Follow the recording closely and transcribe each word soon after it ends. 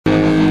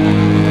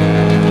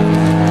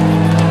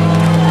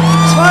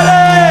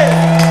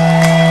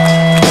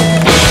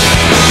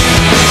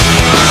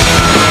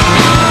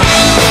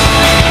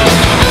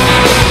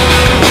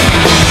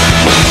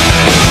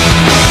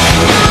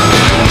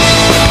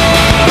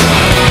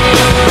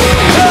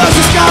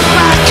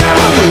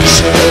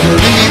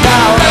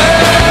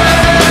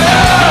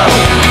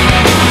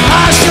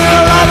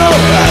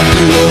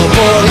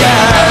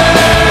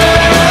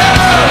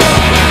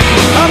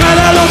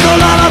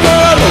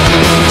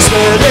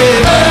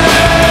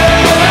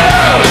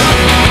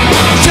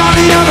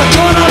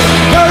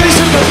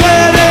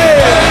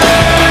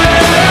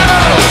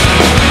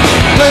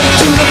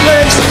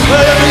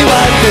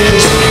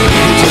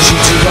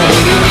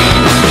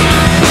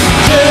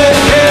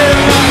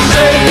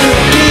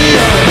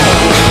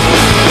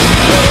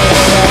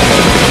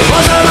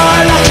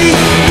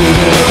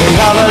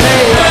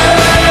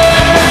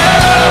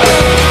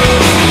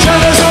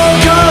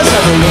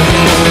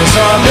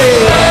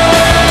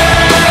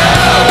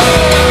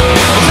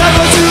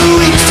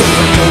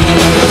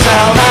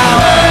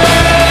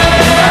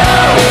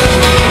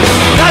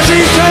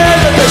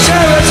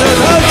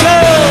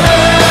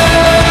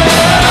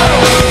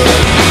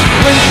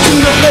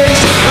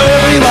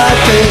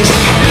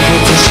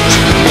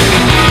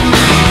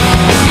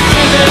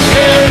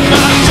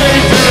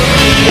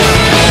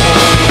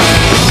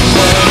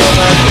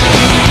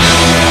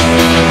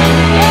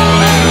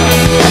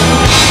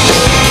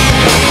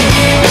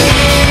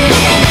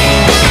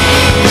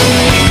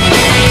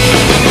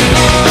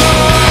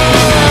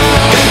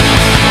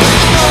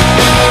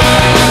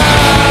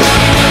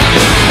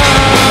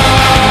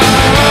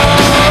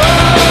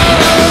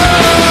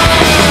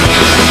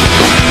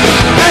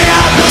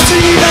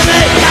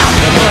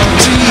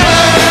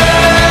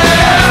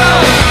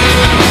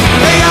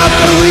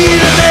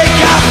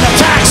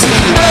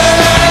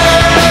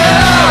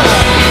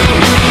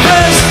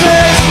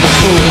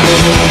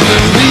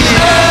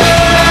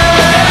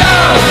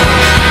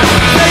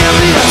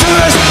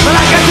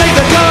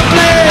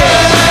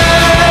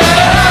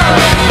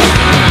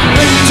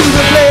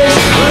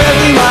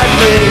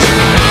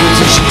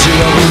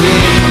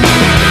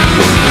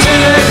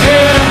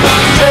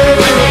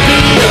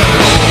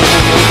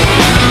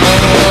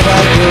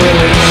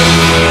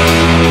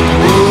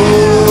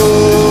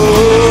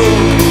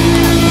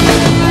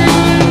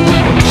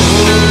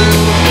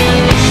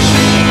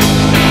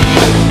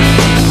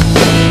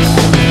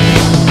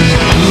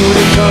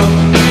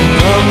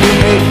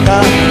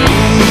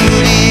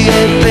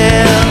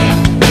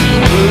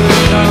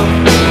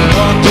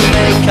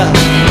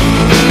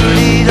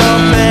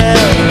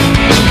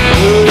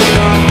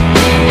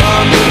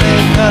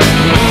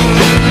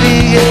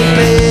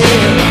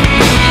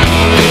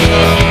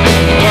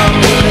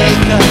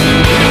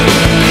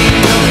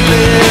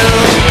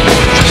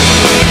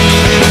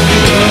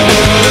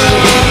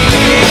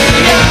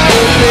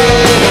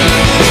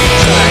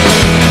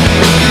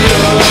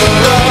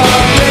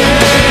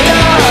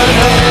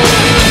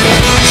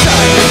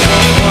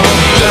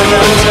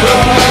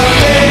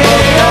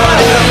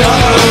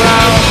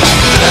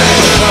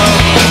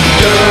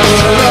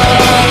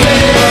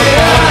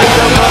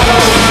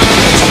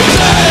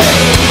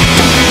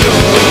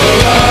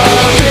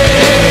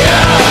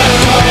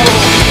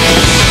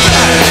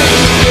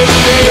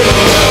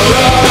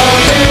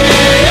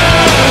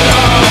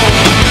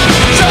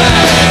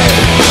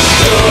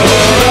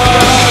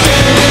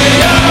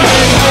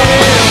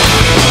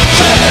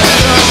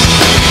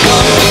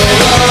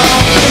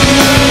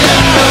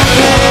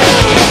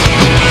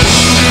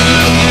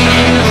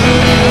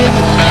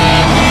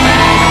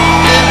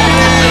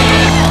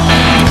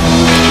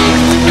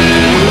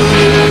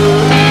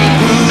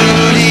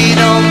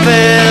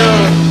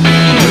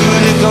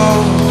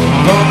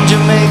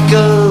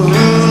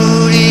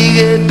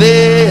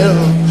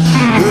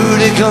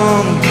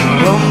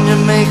From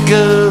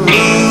Jamaica,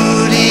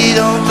 Rudie,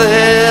 don't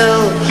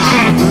fail.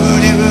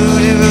 Rudie,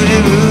 Rudie, Rudie,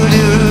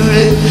 Rudie,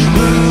 Rudie,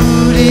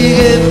 Rudie,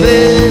 get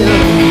bail.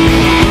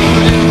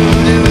 Rudie,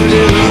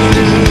 Rudie,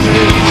 Rudie,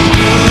 Rudie,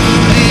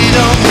 Rudie,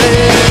 don't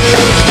fail.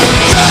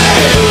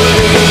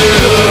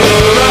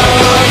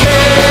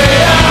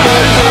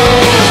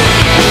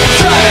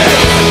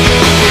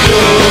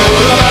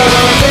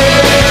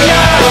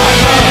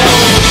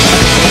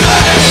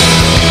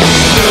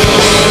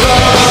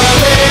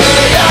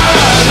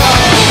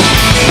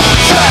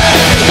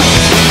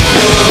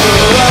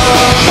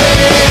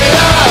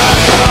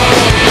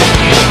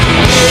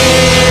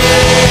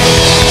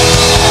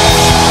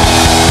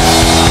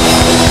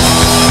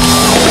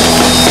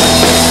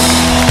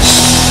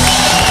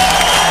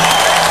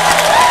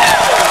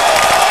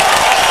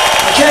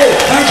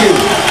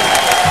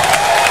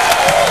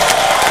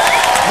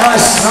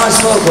 Nice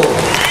vocal.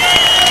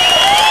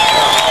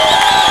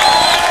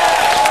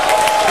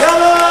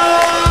 Yalla!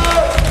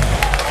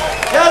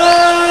 Yalla!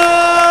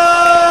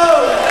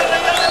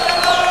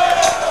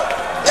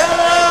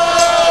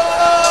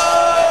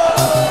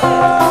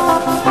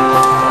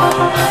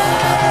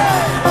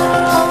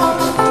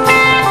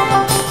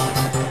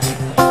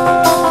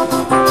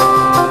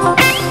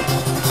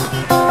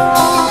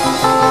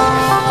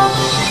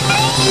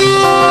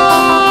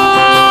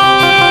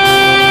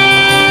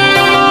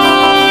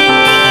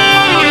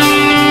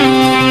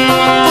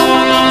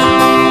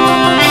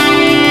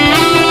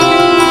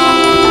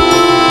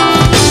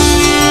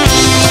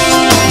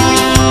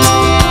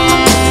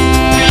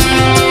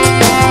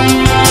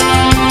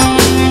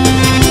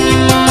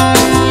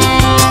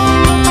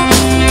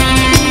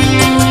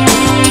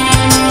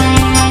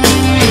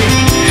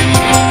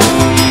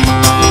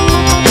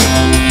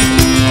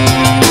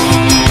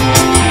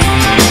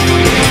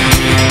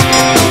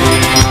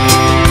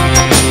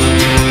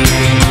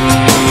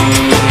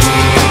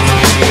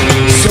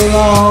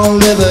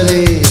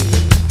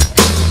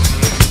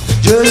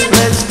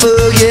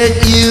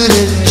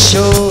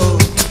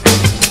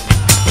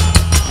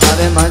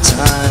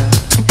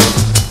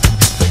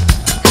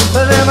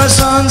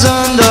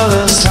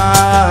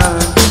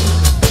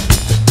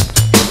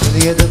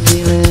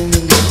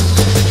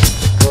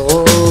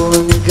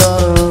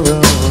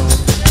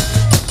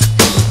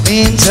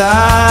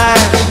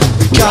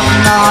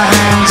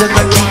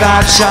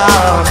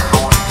 Shop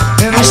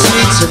in the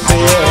streets of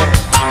fear,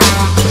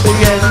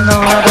 forgetting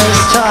all of this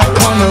talk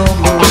on the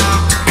moon.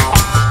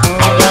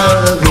 All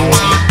out of here,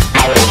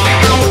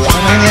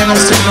 running in the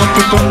signal,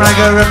 people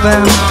ragga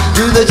ripping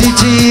through the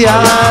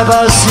GTI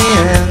bus,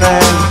 seeing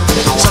them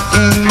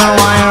sucking my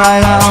wine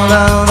right out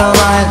of the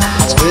line,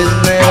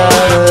 spitting it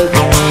out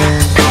again.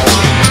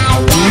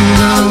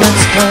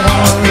 Let's cut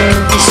all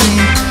of the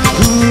scene,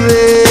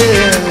 hooray,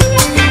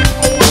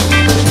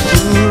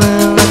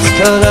 hooray, let's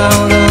cut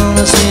out of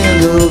the scene.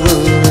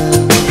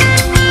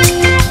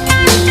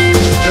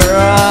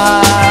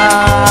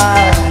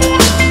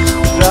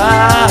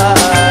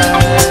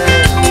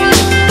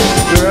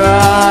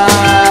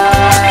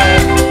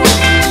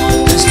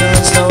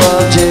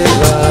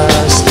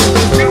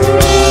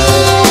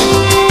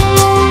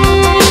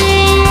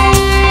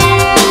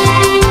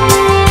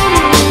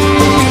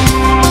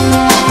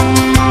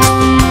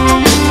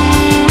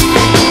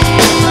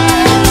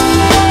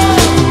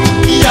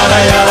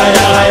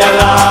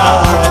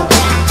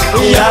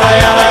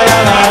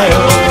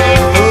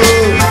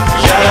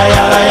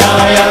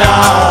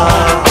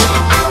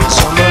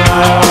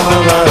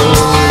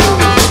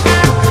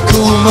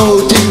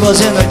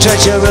 In the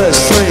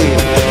treacherous three,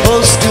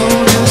 old school,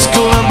 new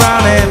school, and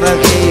Brownie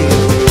McGee,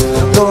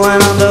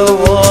 going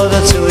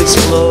underwater to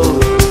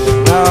explode.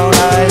 Now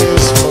night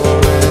is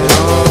falling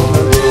on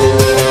the floor.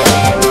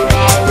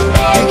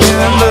 You can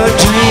remember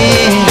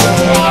dream.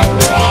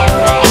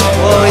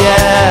 Oh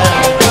yeah.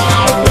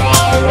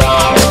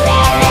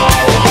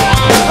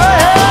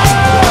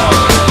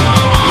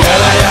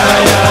 Yalla yalla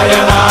yalla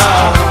yalla.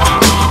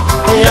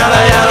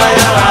 Yalla yalla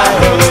yalla.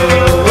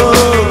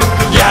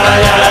 Yalla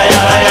yalla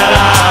yalla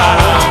yalla.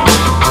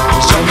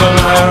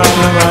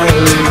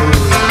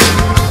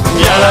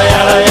 Yalla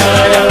yalla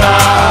yalla yalla,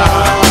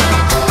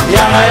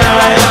 yalla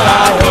yalla yalla,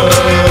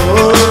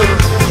 oh,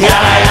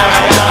 yalla yalla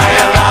yalla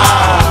yalla.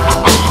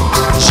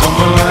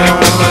 Somewhere around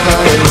the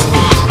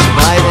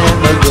night and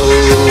the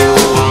gold, you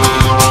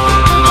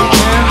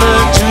can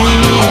but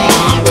dream.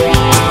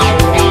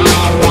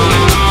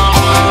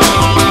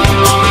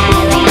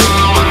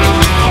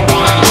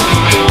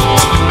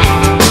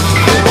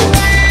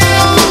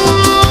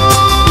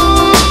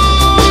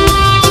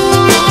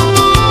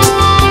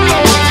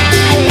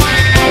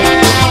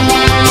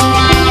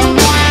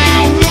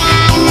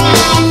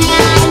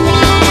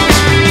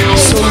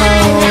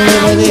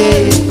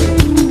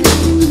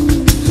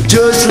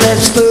 Just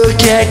let's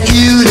forget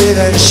you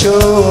didn't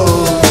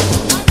show.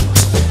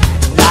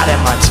 Not in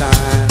my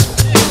time,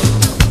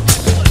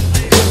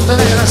 but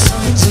in our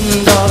sons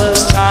and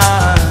daughters'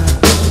 time.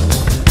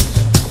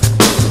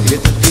 You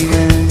get the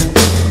feeling,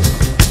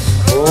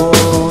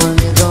 oh, when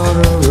you're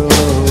gonna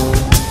roll.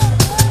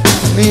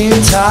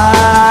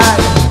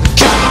 Meantime,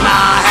 cut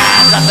my hand.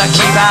 the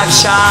kebab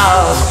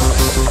shop,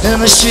 in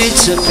the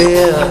streets of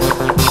fear,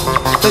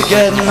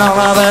 forgetting all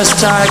of us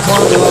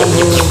taekwondo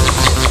moves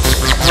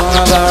on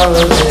a barrel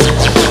of beer.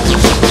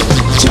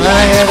 Trying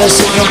to get a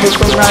signal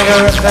from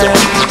Niagara FM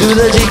to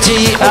the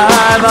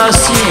GTI by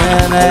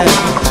CNN,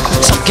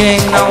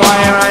 sucking the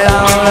wire right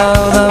out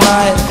of the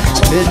light,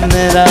 spitting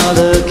it out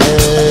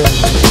again.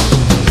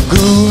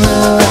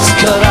 Grooving, let's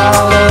cut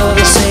out of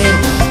the scene.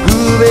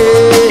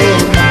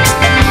 Grooving,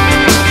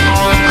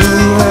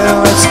 grooving,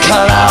 let's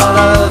cut out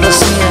of the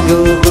scene and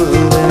go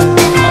grooving.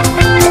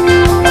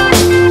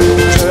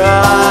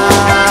 Drive,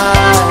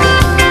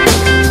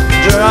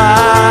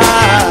 drive,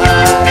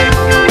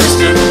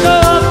 Mr.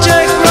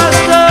 Object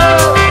Master,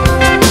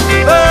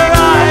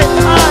 right,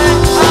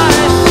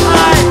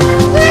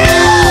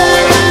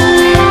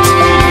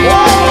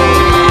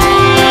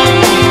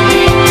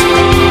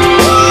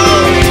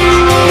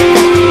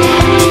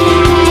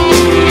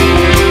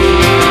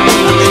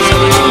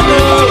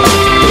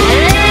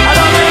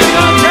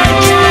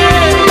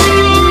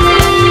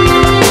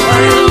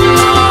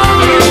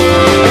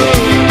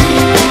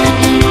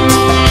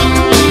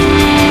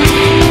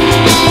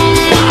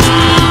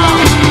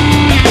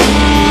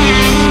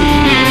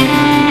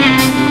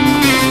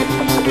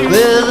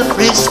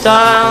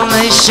 Freestyle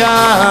nation,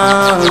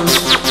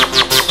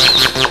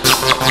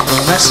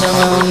 messing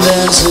around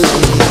density.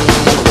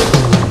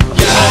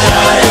 Yalla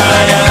yalla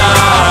yalla,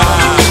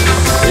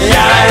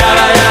 yalla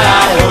yalla yalla,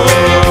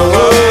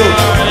 oh,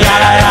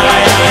 yalla yalla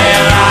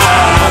yalla,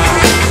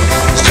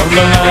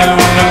 stumbling around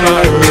the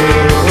road.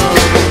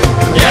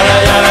 Yalla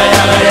yalla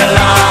yalla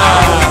yalla,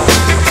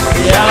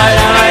 yalla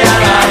yalla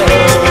yalla,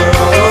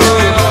 oh,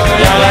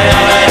 yalla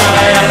yalla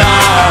yalla yalla,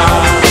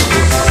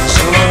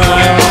 stumbling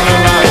around the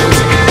road.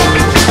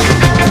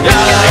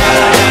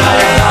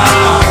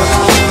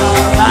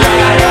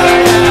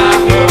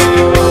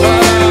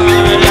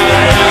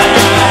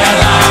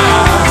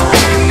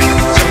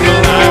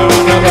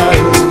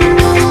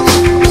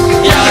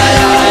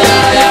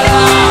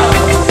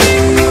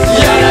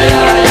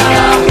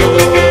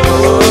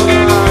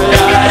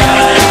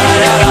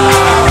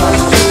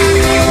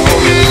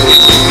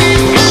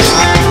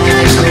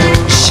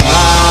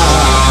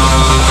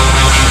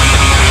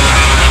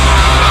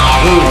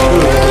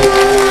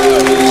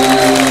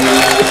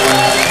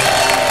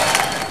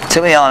 To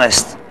be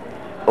honest,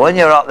 when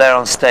you're up there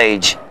on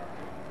stage,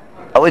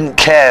 I wouldn't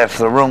care if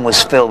the room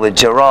was filled with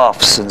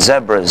giraffes and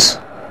zebras.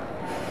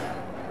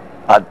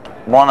 I'd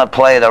want to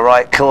play the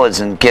right chords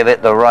and give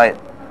it the right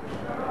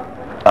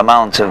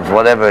amount of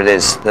whatever it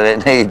is that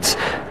it needs.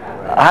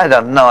 I'd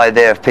have no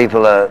idea if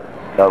people are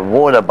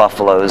water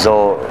buffaloes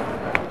or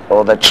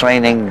they're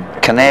training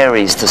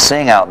canaries to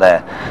sing out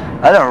there.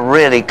 I don't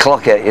really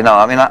clock it, you know.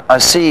 I mean, I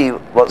see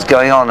what's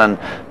going on and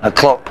I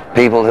clock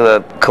people who are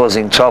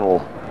causing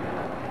trouble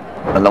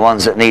and the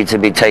ones that need to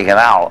be taken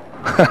out.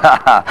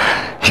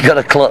 You got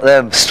to clock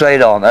them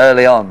straight on,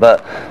 early on.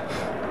 But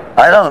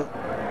I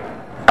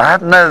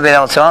have never been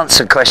able to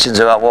answer questions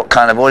about what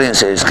kind of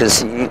audience it is,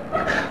 because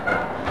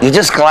you're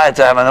just glad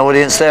to have an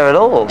audience there at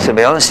all, to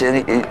be honest.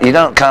 You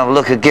don't kind of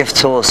look a gift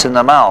horse in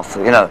the mouth,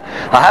 you know.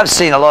 I have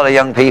seen a lot of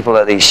young people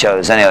at these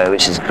shows anyway,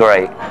 which is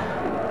great,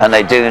 and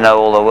they do know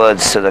all the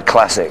words to the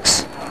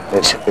classics,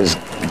 which is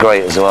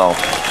great as well.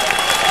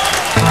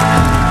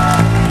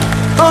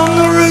 On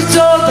the route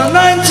of the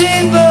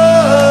 19th birth,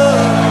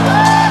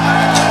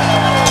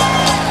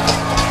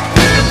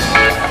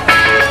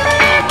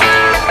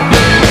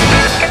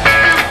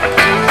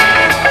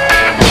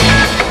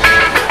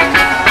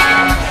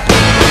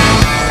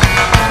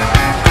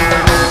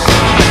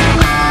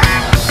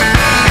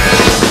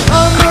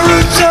 on the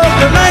route of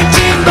the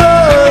 19th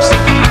birth,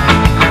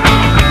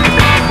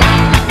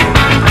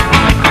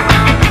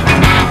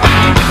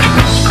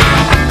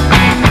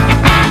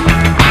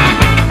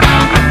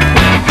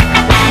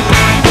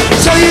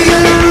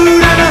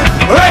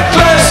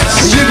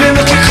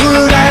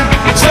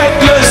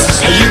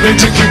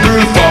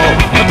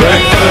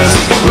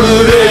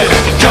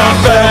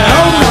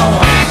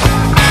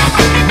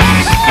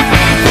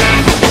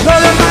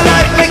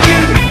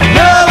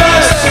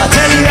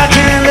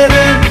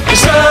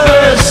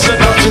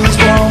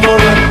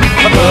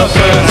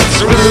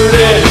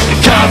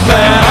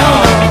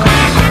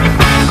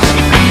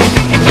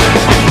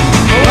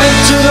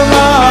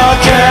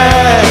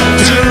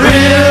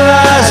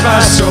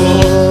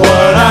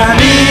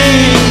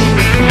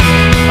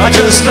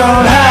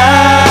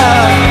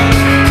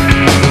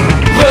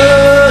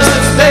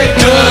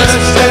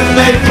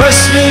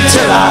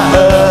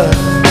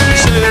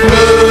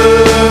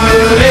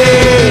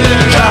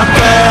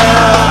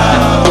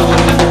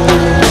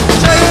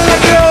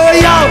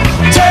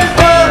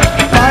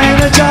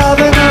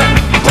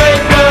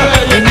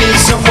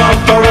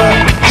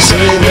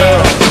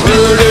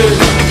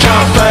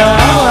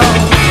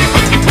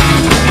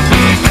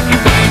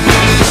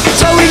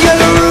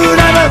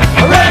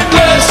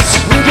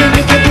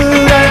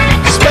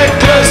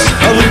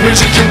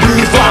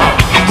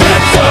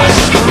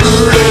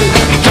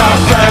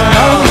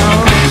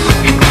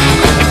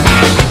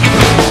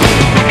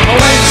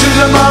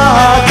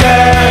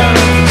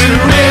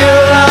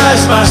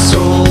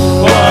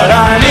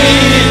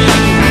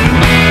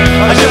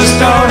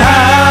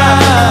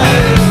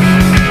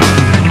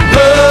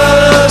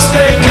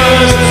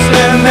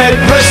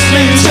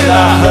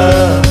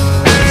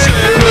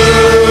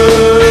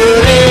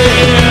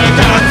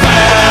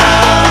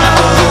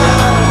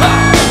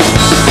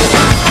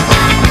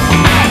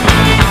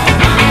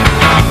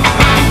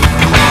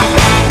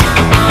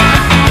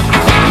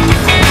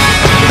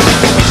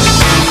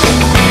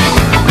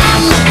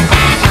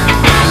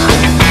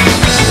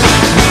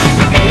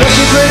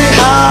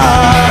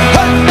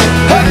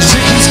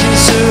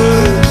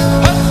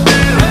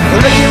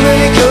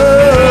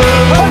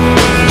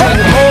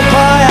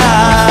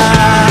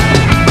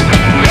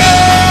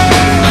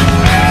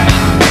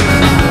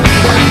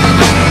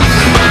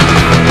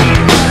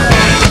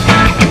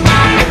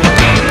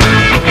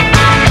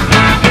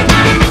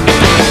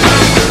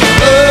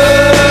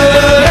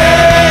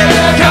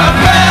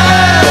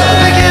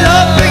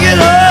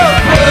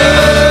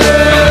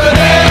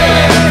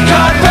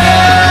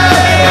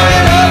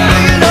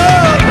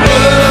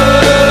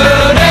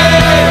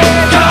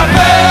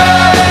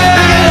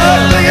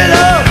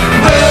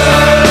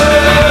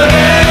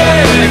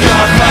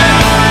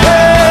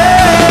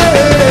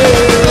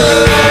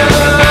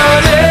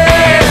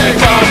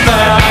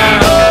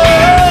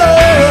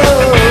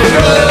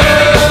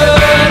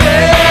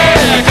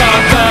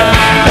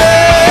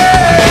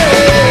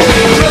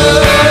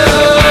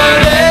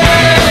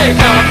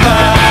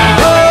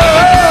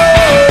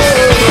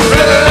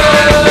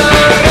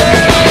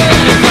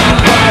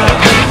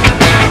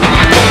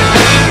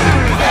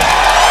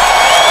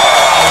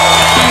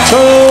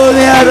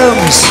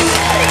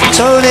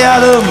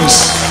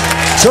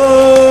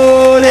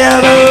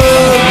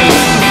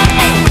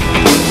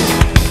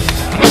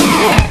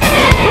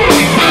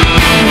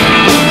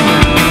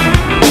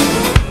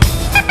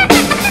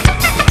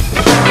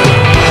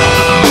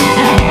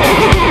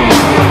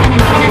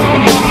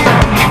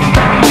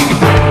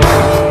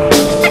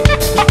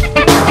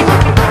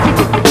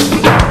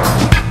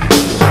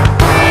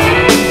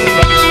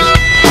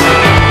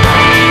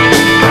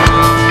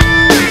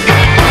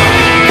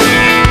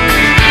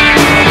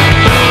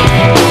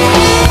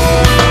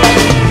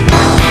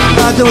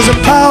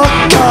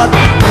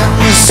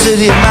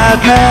 city of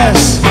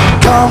madness,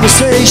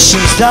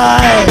 conversations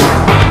die,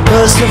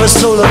 burst of a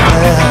solar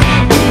flare.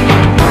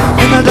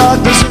 In the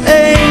darkness an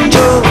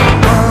angel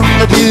on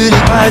the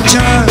beauty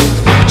pageant,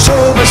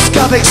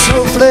 stroboscopic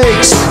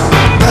snowflakes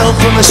fell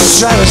from the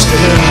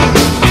stratosphere.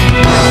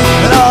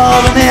 And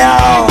all the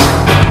neon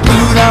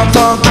blew down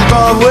funky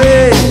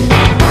Broadway,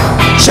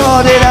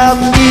 shorted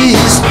out the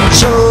Eastern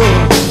Shore.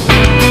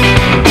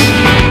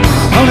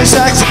 Only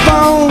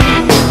saxophone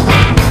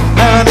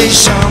and a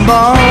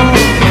trombone.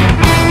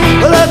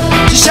 Well, let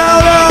you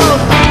shout out,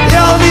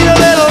 y'all need a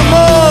little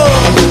more.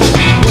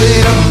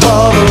 Waiting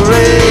for the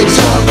rays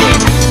of the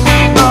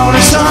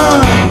morning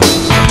sun.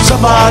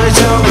 Somebody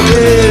tell me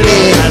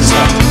clearly, has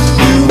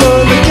you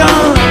were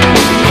begun?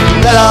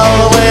 Let all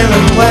the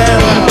women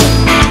well,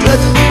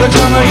 let the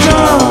drummer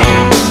drum.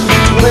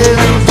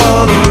 Waiting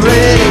for the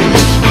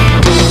rays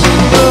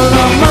of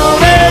the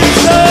morning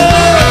sun.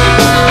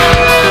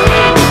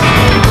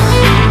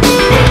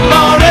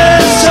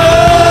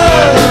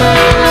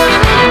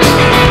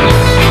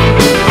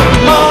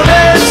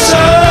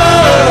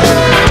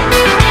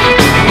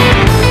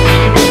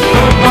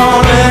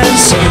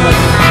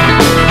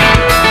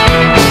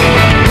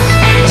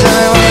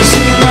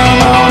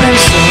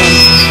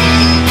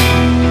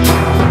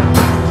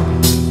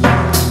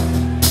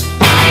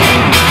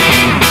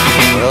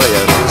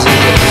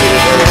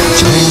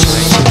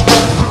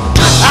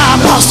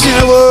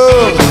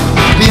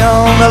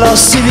 The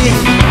lost city,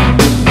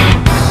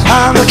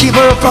 I'm looking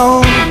for a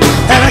phone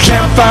and I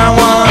can't find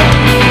one.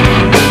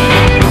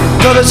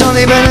 Though there's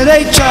only been an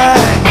 8-track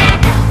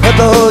at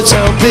the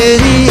Hotel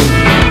Pity.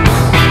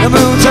 The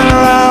moon turned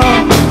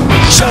around,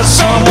 shot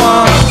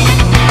someone.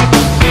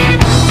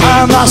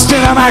 I'm lost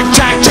in a Mac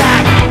Jack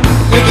Jack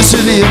in the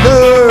city of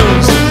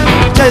nerves.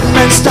 Dead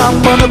men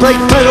stomp on the brake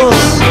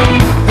pedals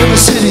in the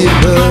city of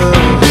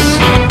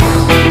nerves.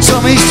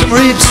 Some eat some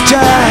ribs,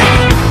 Jack,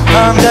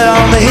 I'm dead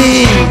on the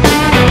heat.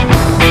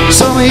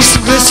 Some eat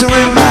some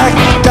glycerin Mac,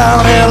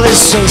 down hell is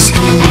so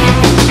steep.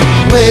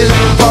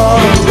 Waiting for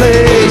the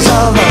rays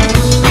of the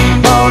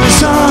morning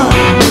sun.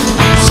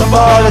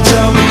 Somebody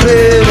tell me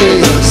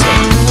clearly,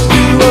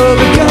 you were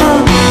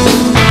begun.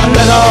 And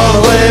let all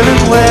the women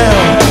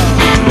well,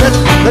 let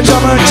the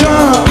drummer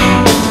drum.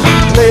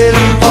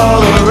 Waiting for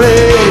the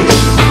rays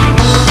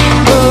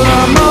of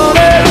the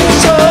morning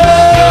sun.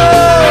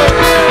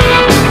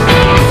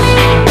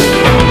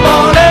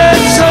 Morning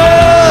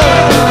sun.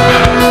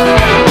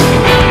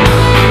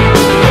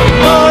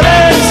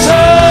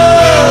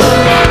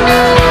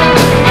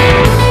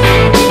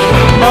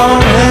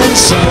 Morning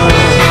sun.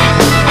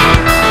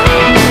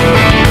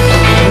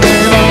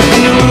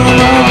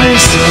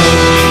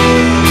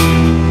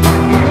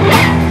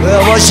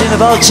 Well, watching the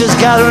vultures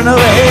gathering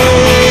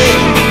overhead.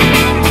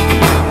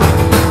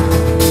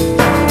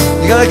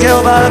 You gotta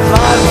kill by the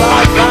fly,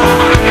 fly, fly.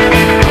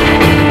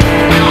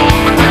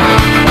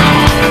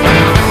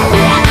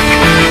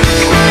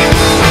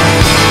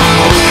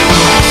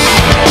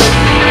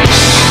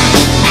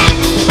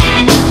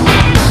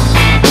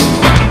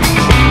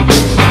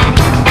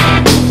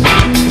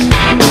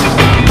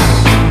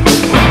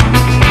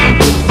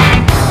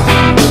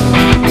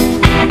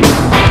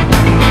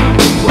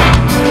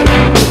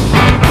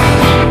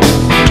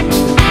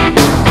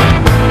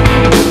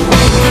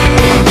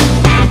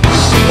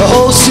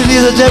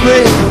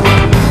 Debris,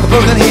 the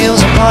broken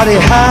heels and party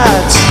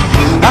hats.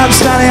 I'm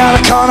standing on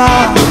a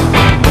corner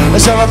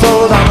as I'm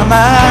fold on the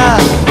mat.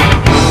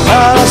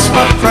 I lost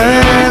my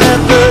friend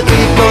at the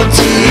depot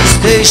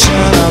station.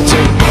 I'll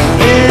take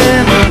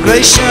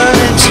immigration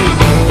into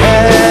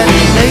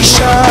any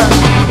nation.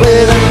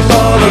 Waiting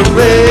for the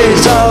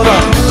rays of a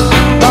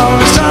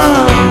morning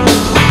sun.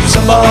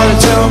 Somebody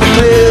tell me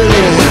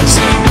clearly,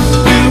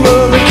 you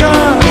will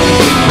become.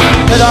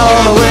 Let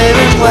all the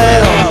women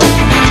well,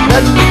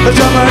 let the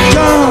drummer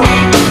drum,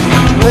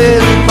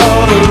 waiting for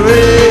the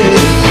rays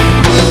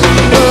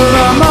of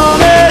the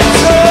morning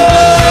sun.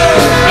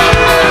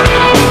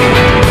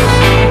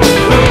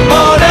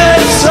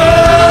 Morning sun.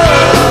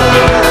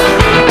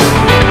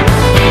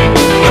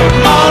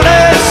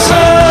 Morning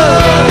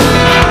sun.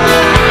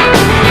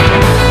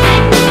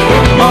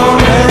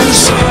 Morning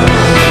sun.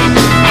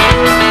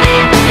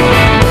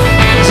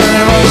 Has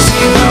anyone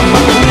seen the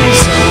morning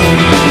sun?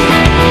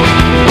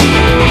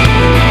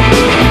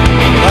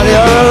 By the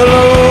other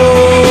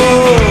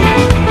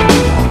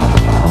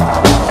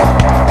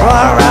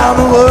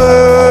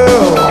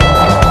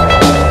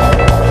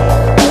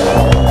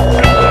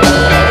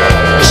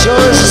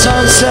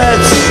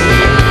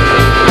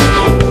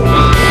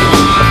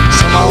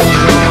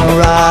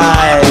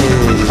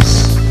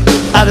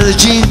the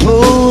gene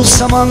pool,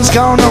 someone's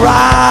gonna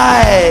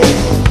ride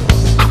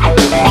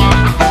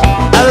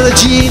out of the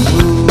gene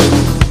pool,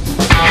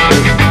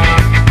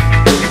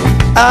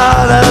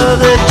 out of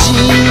the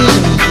gene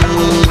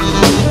pool.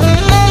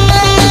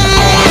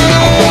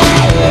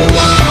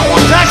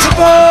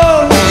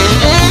 Saxophone,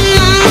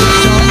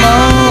 come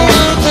on,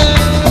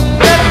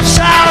 let them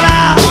shout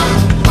out.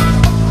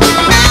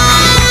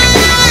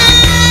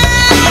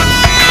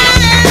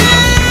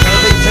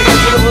 Take it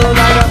to the world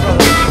night up.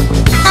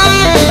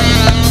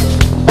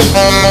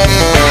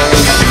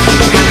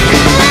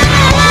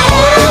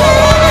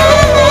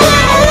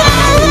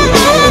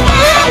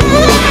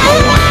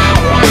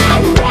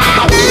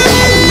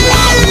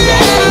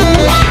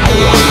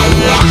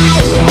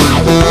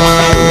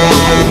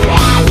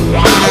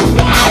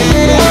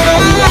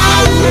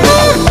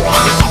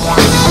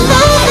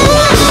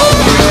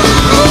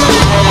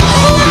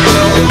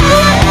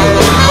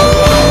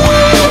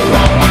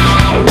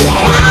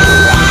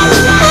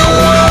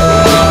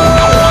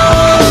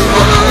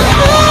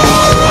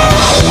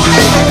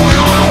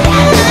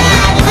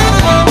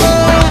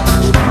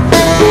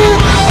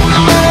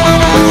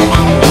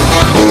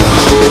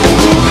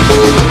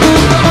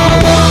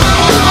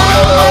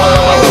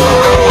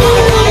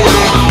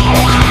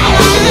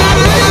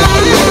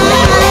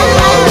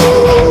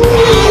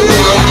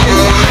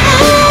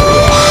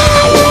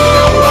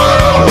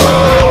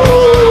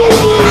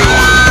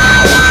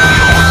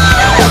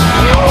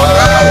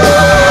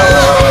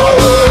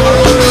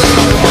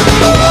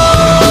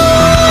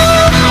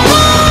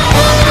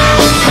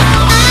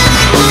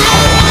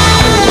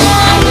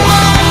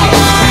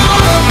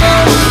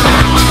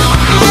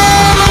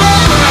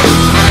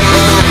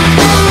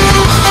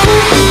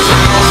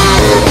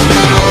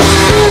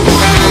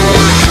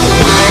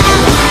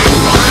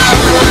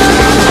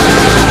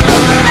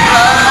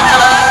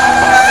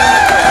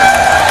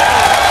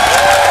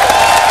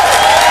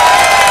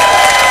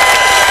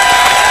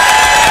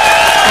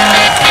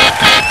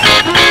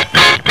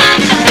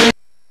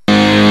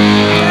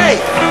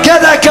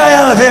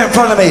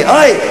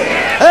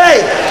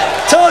 Hey,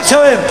 talk to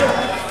him.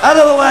 Out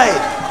of the way.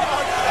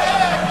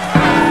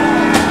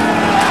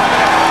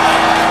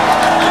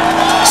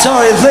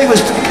 Sorry, the thing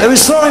was, it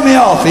was throwing me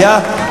off, yeah?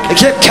 It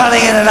kept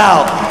cutting in and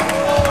out.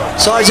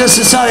 So I just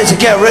decided to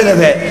get rid of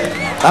it.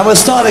 And we'll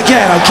start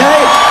again, okay?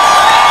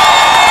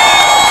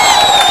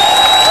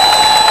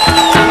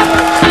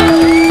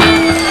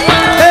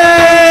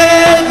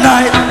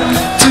 Midnight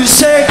to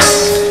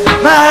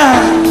 6,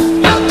 my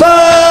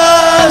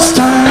first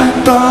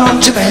time from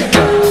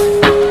Jamaica.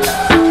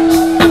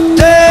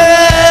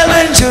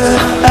 Dillinger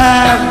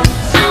and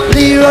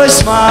Leroy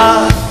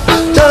Smart,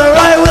 the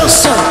right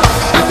Wilson,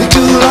 the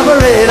cool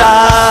operator.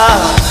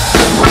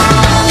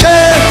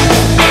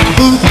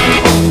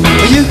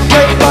 You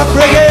get my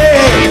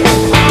reggae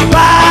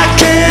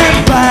back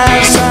in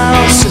band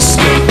sound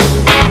system.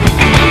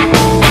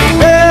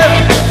 If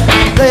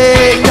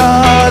they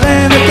got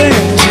anything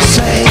to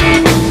say,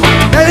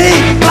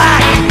 Eddie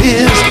Black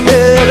is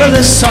head of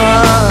the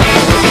sun.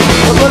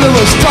 But it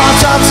was bar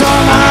tops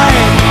all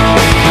night,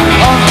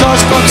 on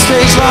course from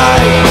stage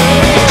right,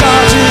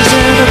 charges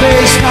in the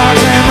bass,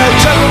 knobs in the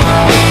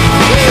treble.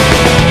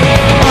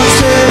 On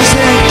stage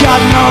ain't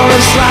got no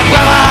slack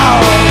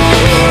about.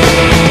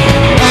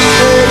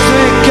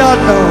 God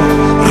no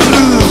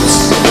roots.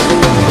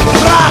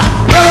 Rock,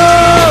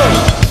 roll.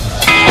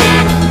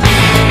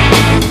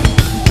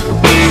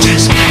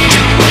 Just like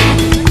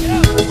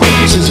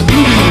this is a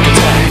boom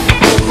attack.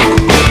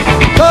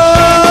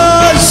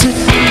 Cause it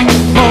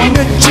won't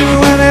get you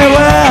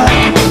anywhere.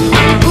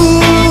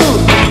 Ooh,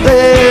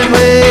 they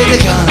made the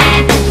gun.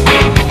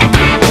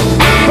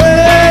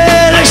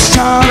 British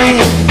Johnny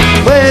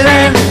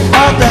waiting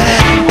out there.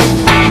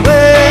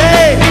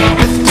 Wait,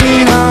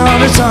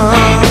 1,500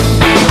 tons.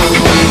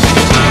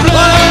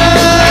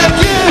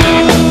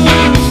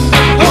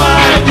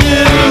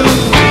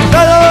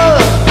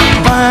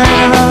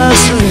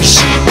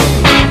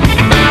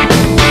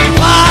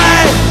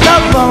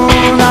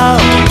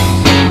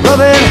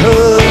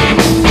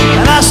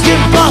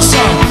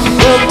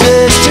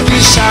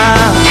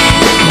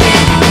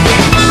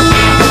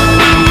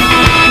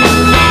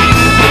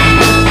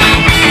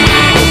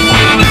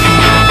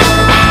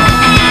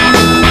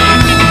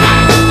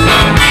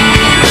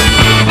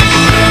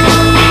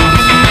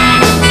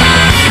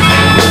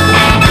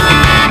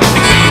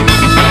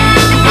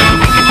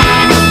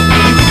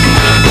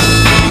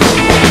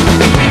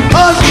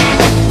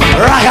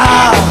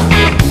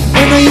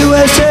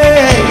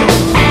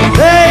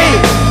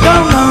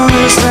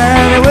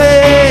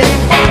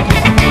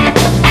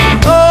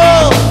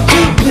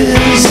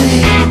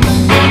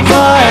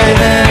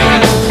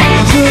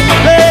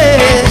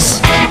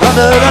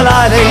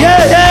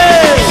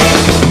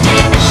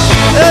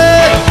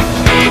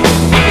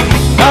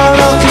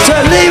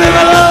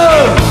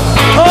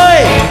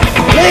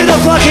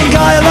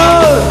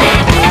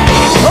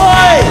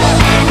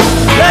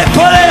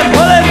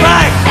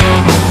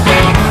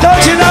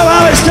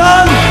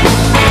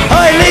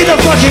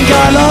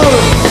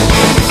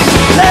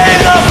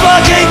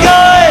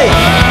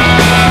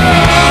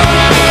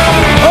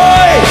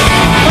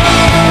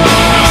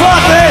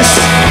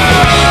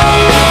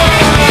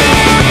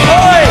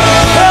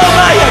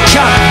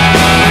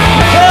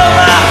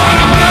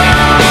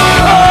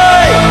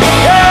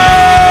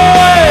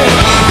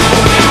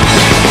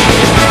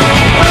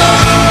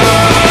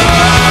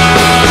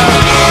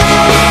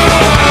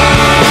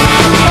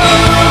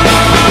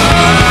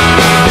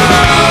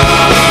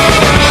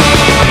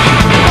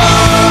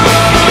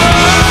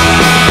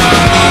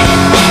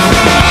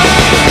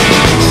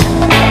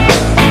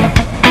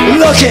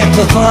 Looking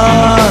for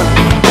fun.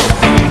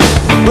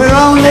 We're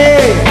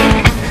only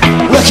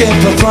looking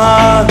for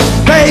fun,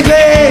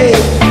 baby.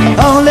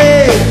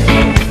 Only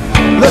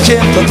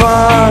looking for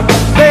fun,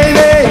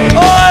 baby.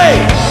 Oi!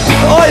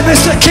 Oi,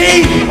 Mr.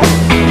 Key!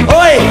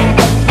 Oi!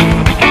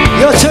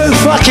 You're too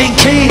fucking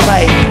keen,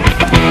 mate.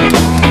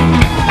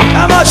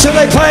 How much are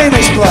they paying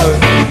this bloke?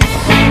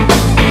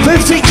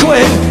 50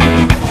 quid?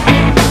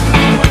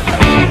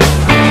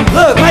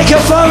 Look, make a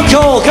phone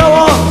call, go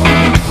on.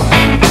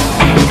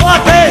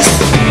 Fuck this!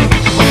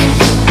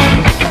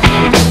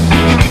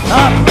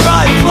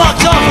 Right,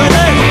 fucked off with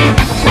it!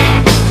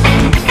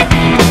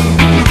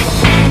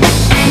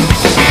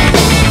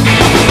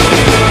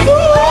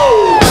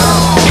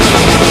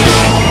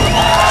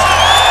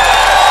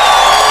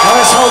 Now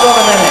let's hold on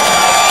a minute.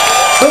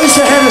 Who's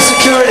the head of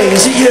security?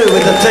 Is it you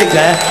with the thing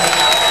there?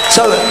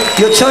 So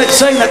you're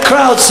saying that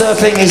crowd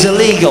surfing is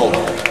illegal.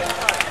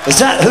 Is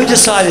that, who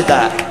decided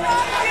that?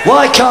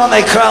 Why can't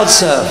they crowd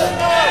surf?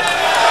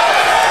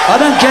 I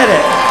don't get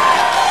it.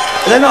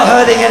 They're not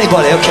hurting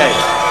anybody, okay.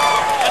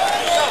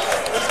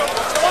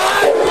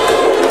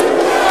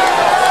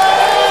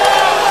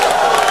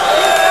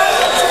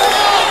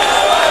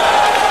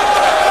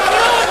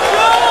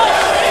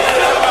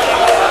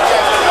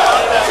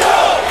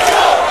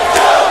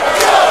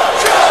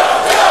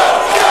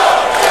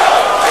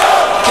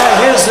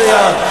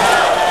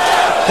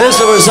 Here's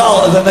the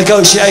result of the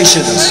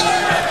negotiations.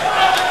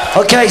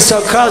 Okay, so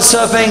crowd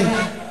surfing,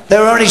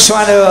 they're only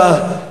trying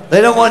to,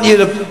 they don't want you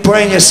to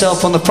brain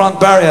yourself on the front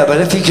barrier, but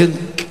if you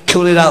can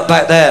cool it out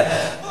back there.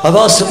 I've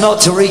asked them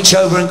not to reach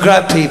over and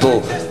grab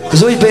people,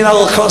 because we've been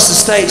all across the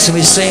States and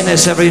we've seen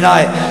this every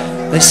night.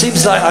 And it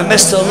seems like I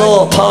missed a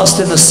law passed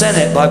in the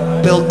Senate by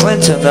Bill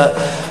Clinton that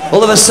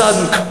all of a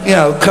sudden, you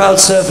know, crowd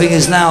surfing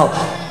is now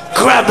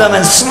grab them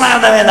and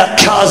slam them in the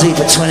Kazi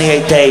for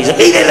 28 days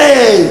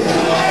immediately.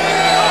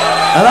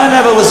 And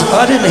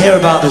I didn't hear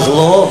about this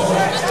law.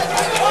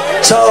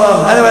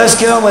 So anyway, let's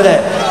get on with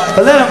it.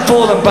 But let them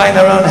fall and bang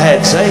their own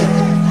heads, eh?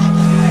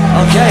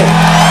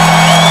 Okay.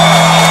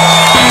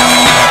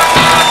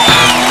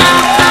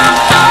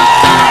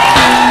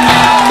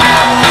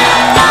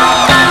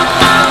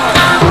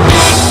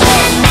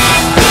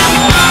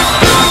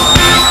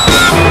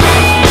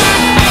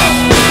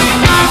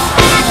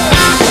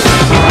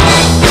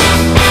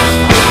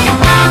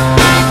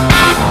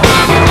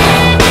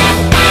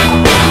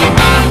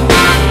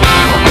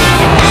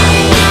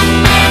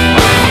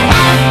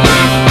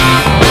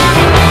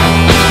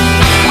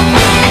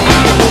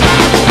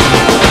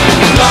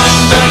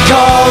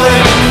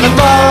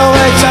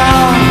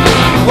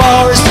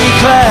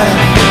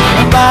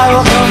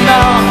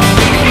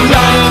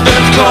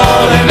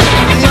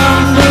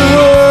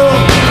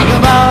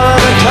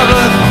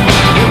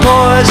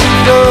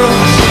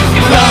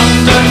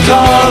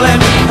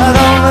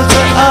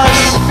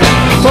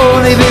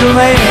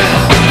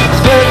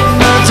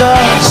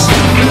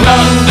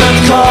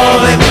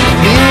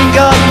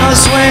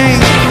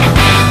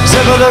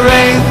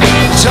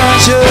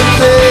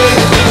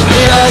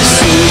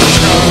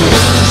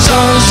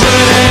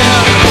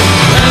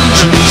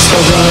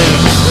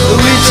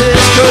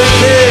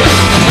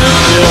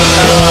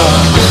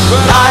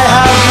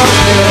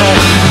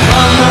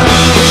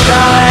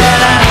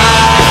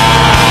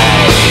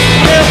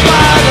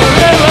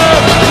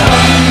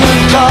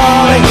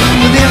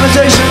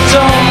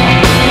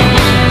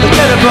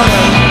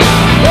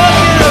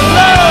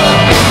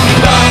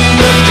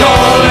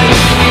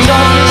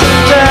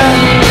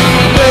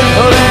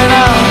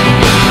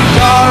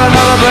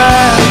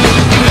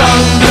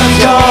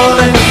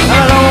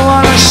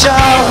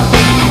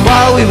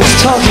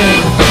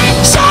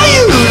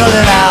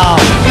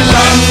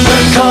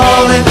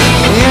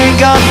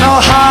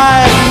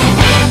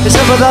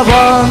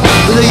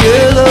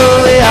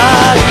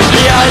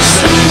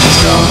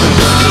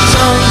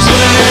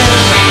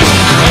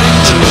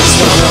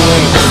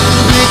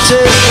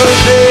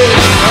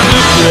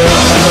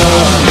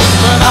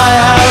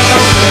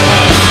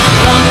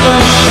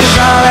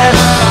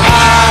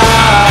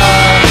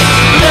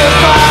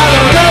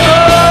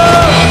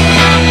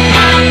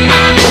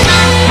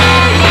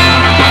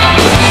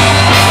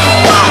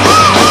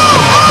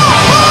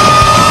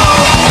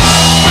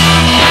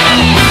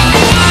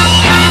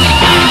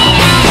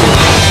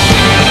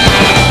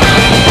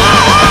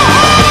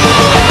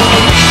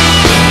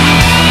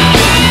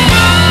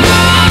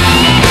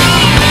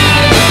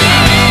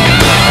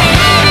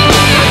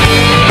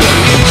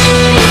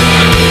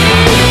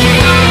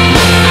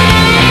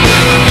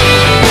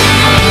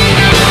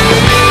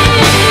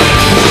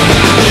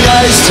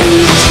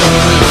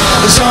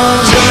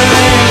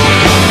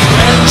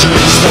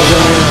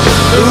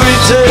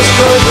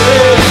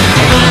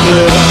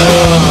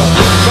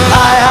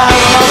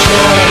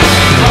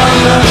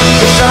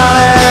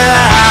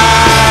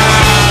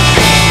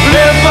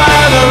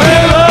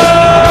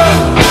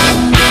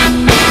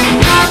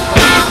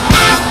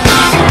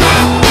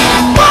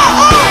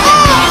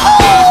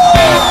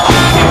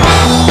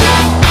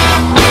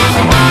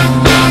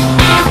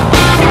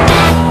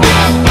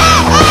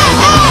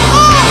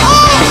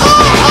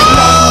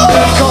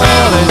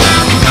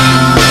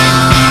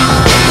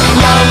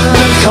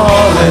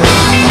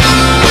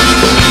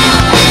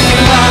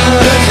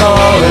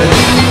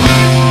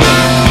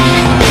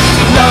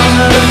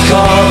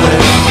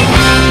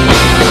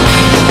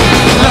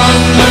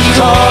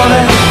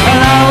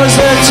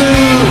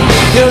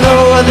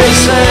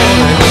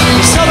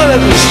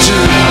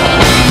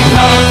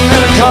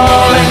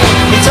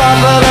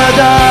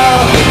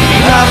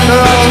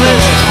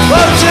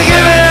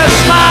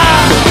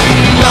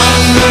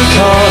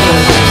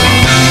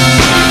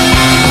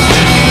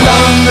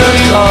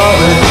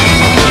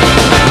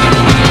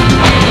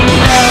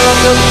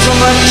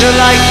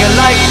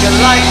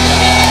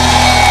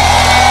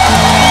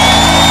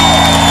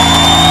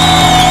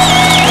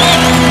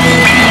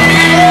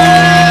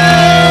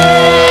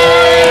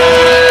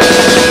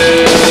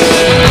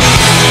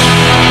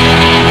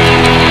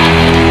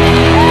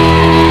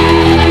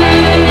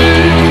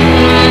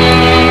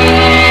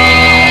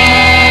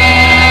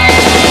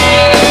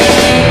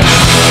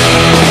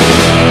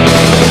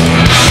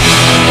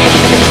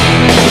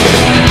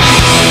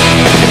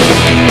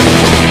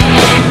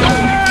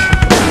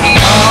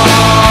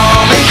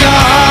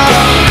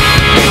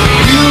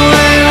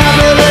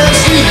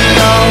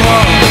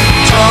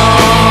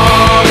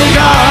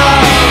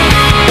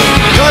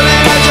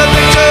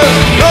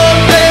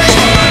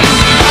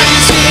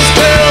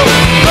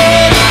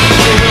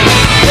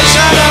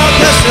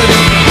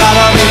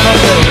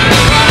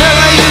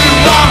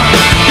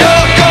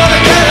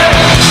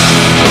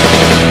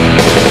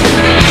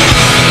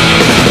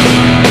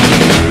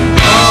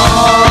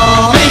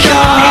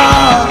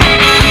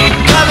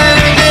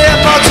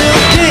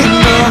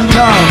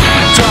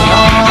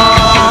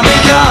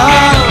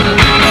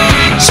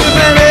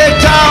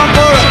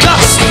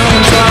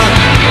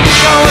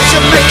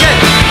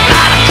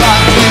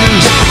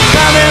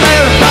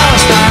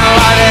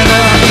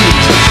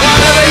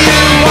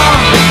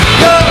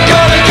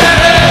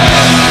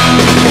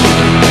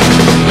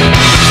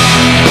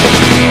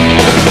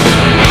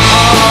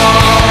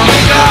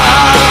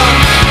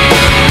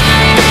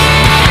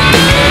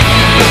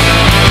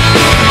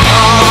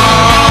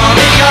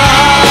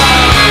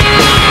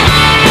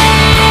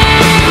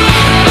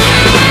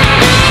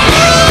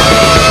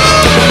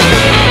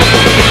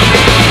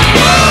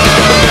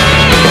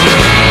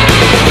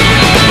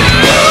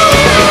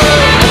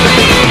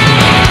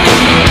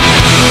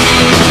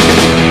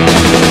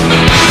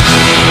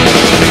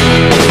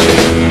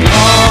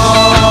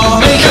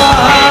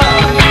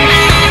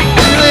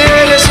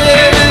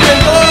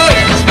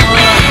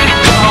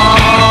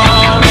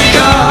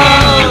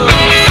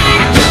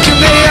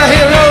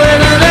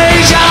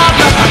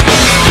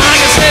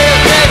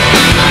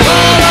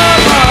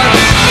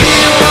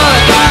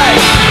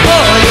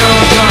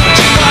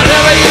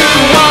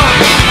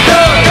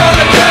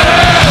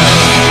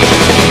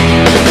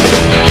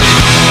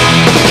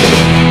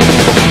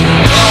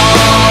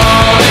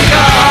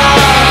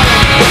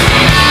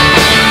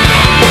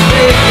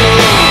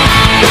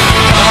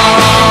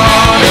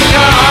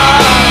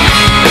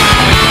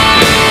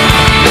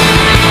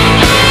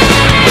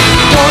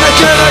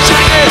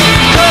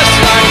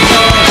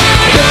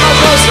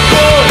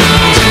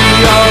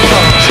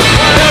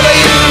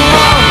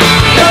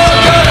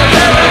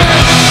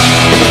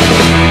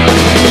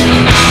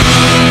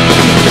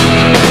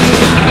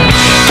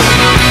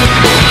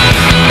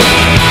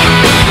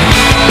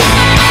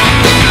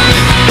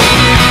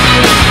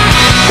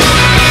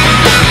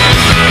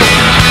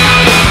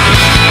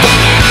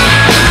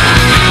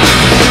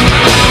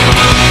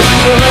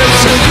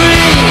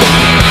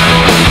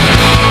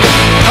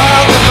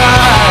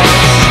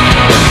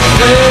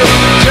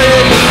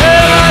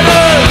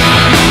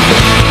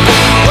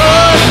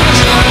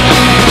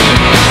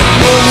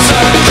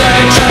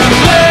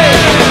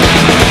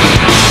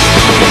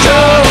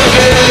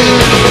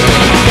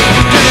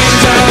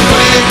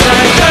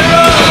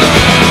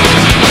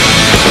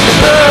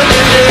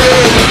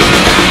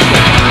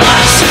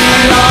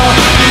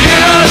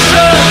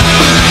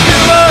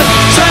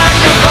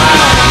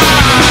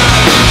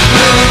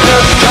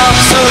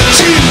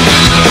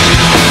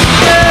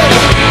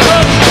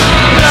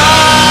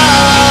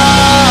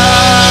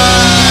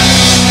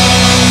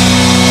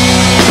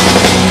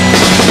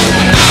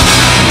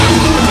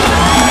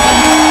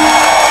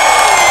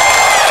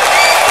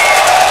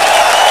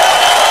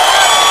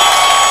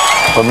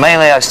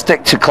 Mainly I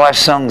stick to Clash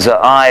songs that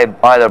I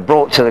either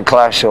brought to the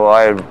Clash or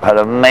I had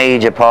a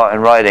major part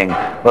in writing.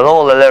 But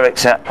all the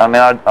lyrics, I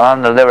mean,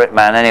 I'm the lyric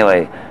man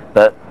anyway,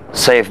 but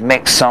say if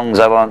Mick's songs,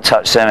 I won't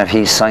touch them if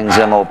he sings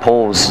them, or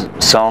Paul's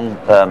song.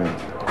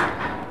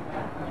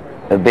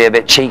 It'd be a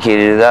bit cheeky to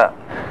do that.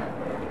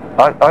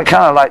 I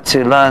kind of like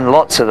to learn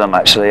lots of them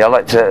actually. I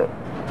like to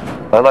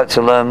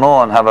learn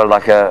more and have a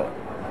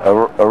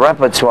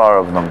repertoire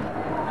of them,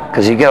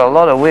 because you get a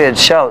lot of weird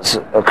shouts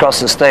across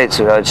the states.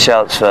 We've had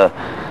shouts for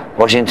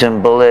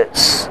Washington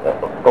Bullets,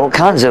 all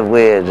kinds of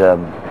weird,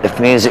 if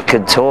music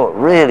could talk,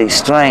 really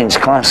strange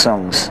Clash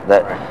songs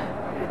that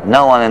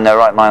no one in their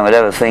right mind would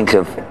ever think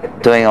of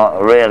doing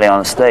really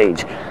on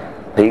stage.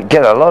 But you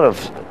get a lot of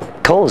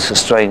calls for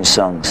strange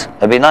songs.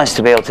 It'd be nice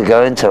to be able to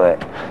go into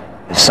it.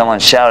 If someone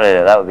shouted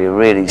it, that would be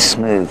really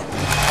smooth.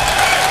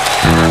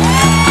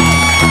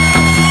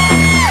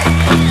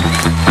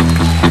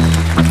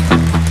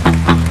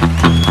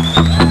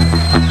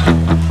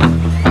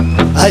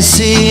 I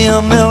see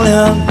a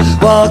million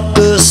walk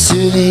the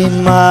city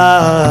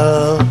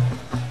mile.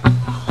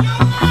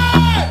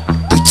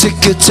 The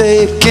ticket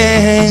tape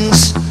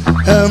gangs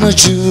and the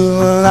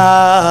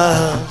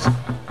juveniles.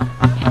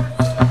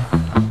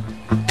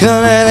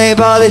 Can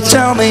anybody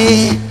tell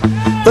me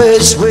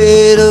which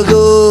way to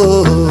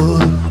go?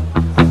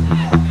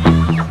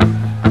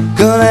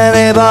 Can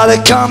anybody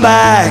come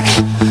back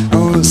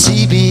on the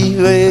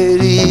CB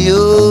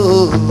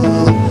radio?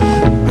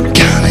 I'm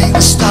counting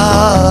the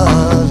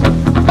stars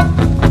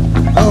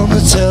on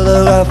the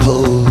telegraph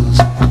poles.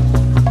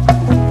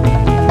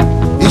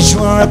 Each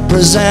one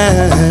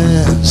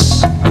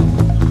represents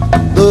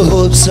the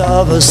hopes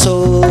of a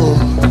soul.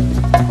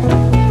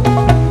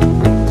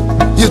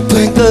 You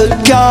think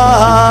that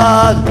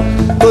God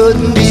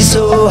wouldn't be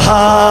so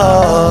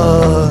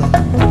hard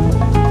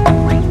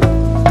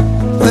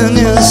when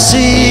you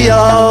see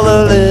all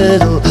the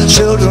little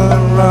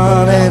children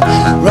running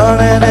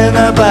in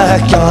the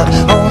backyard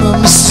on the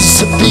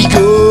Mississippi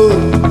Gulf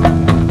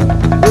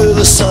with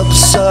a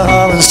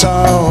sub-Saharan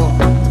song.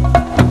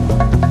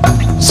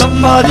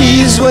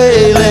 Somebody's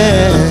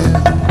wailing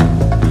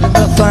in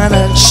the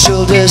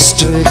financial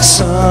district,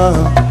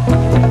 son.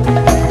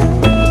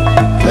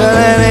 Can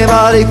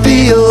anybody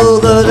feel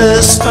the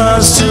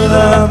distance to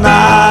the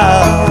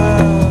Nile?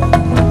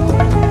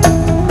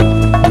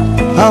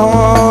 I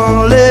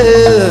wanna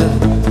live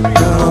and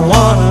I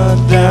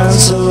wanna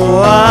dance a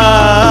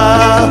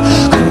while.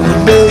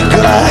 Gonna make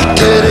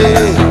like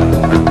Eddie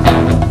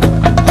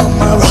on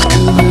my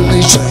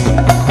rockabilly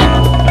train.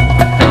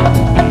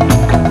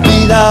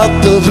 Beat out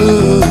the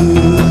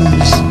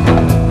blues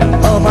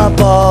on my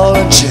ball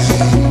and chain.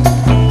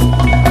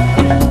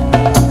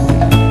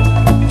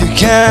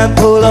 Can't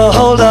pull a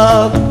hold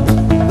up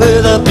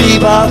with a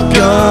bebop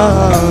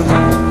gun.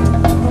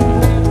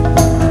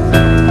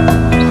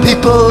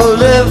 People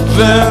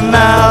living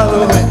now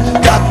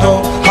ain't got no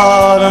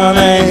heart and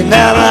ain't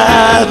never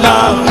had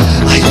none.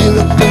 I hear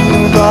it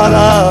being brought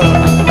up,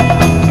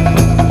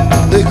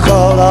 they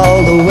crawl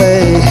all the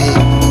way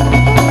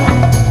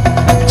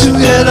to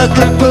get a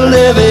grip of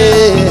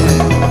living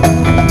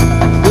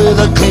with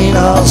a clean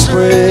out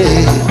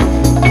spray.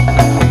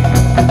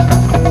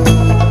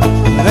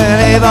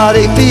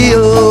 Anybody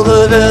feel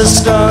the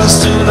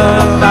distance to the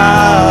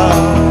Nile?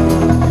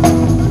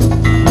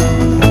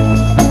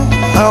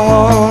 I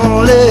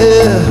wanna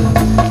live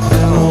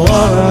and I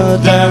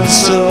wanna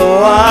dance a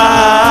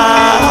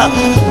while.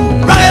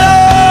 Right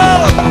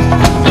on!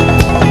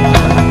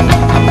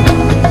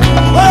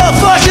 What the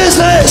fuck is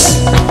this?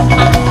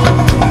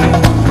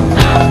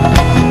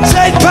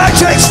 St.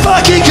 Patrick's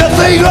fucking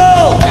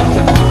cathedral!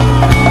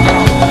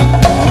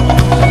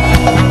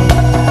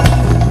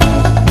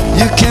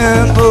 You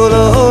can't put a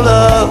hold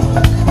up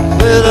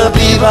with a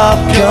bebop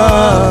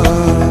gun.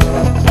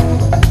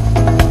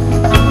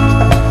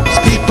 There's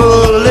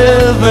people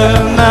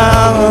living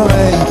now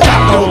ain't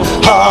got no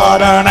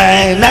heart and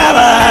ain't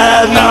never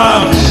had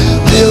none.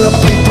 There are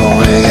people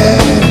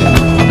ringing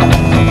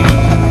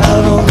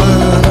out on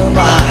the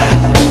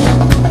mind.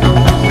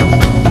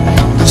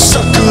 The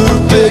sucker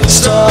big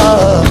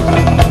star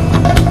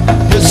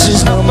gets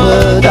his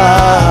number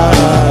died.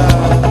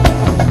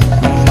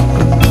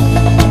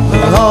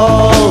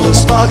 All the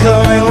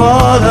sparkling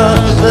water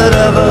that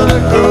ever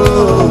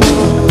grew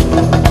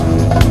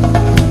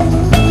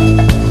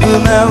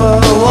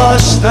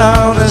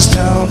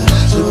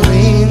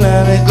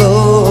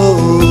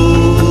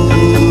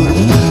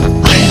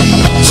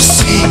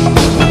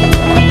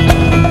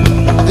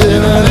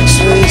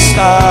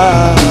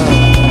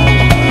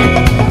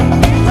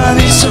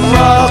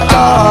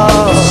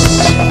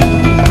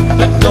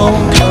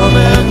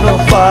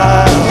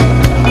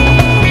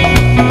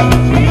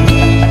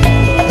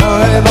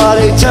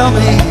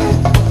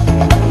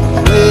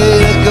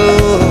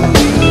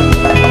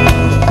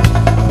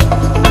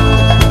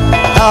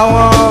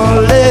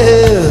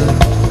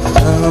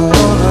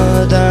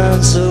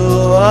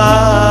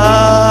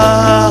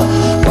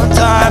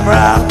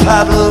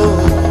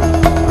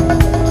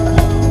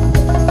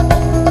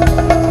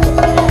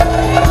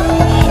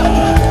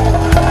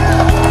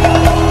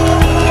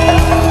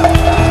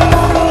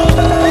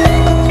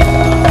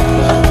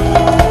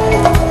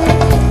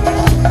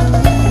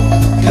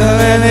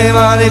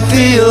Somebody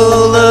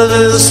feel the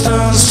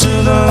distance to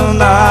the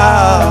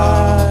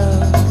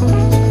night.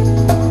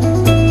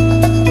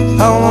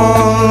 I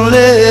wanna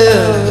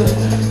live,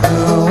 I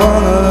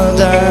wanna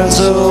dance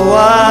a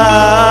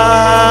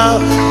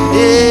while.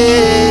 Yeah.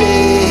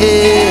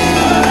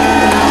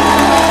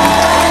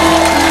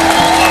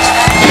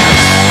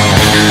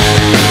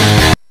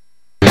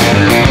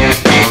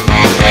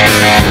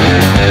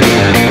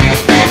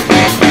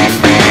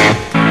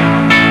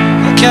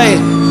 Okay,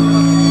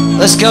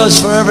 this goes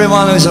for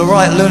everyone who's a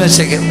right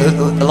lunatic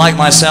like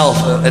myself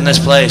in this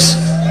place.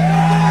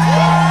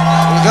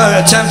 We're going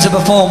to attempt to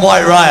perform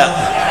White Riot.